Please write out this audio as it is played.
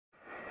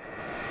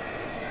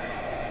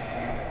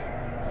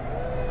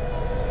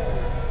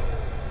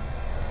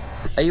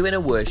Are you in a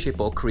worship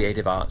or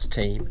creative arts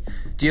team?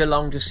 Do you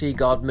long to see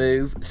God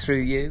move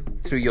through you,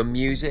 through your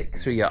music,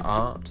 through your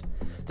art?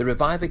 The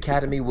Revive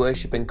Academy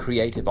Worship and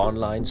Creative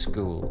Online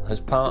School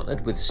has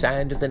partnered with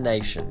Sound of the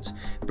Nations,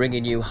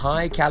 bringing you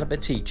high-caliber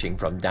teaching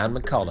from Dan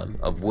McCollam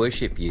of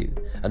Worship U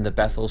and the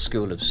Bethel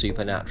School of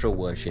Supernatural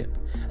Worship,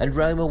 and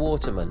Roma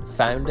Waterman,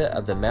 founder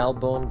of the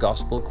Melbourne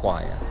Gospel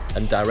Choir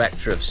and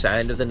director of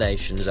Sound of the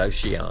Nations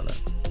Oceania.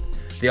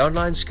 The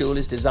online school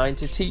is designed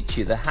to teach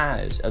you the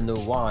hows and the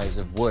whys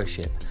of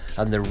worship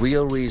and the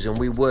real reason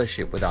we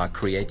worship with our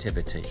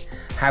creativity,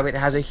 how it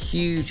has a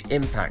huge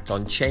impact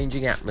on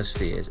changing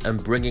atmospheres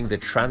and bringing the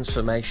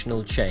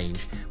transformational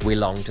change we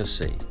long to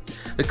see.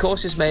 The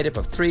course is made up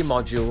of 3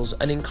 modules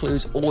and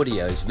includes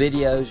audios,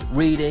 videos,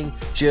 reading,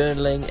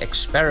 journaling,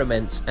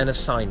 experiments and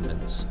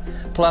assignments.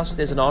 Plus,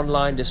 there's an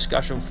online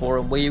discussion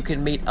forum where you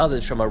can meet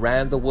others from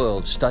around the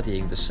world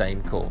studying the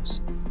same course.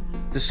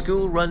 The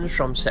school runs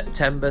from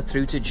September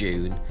through to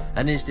June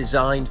and is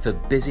designed for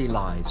busy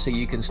lives so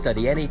you can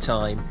study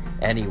anytime,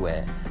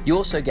 anywhere. You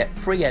also get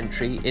free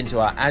entry into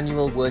our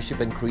annual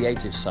Worship and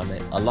Creative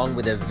Summit along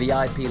with a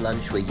VIP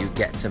lunch where you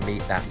get to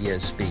meet that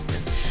year's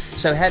speakers.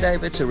 So head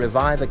over to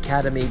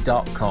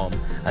reviveacademy.com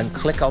and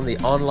click on the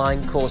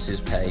online courses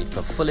page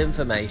for full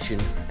information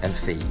and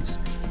fees.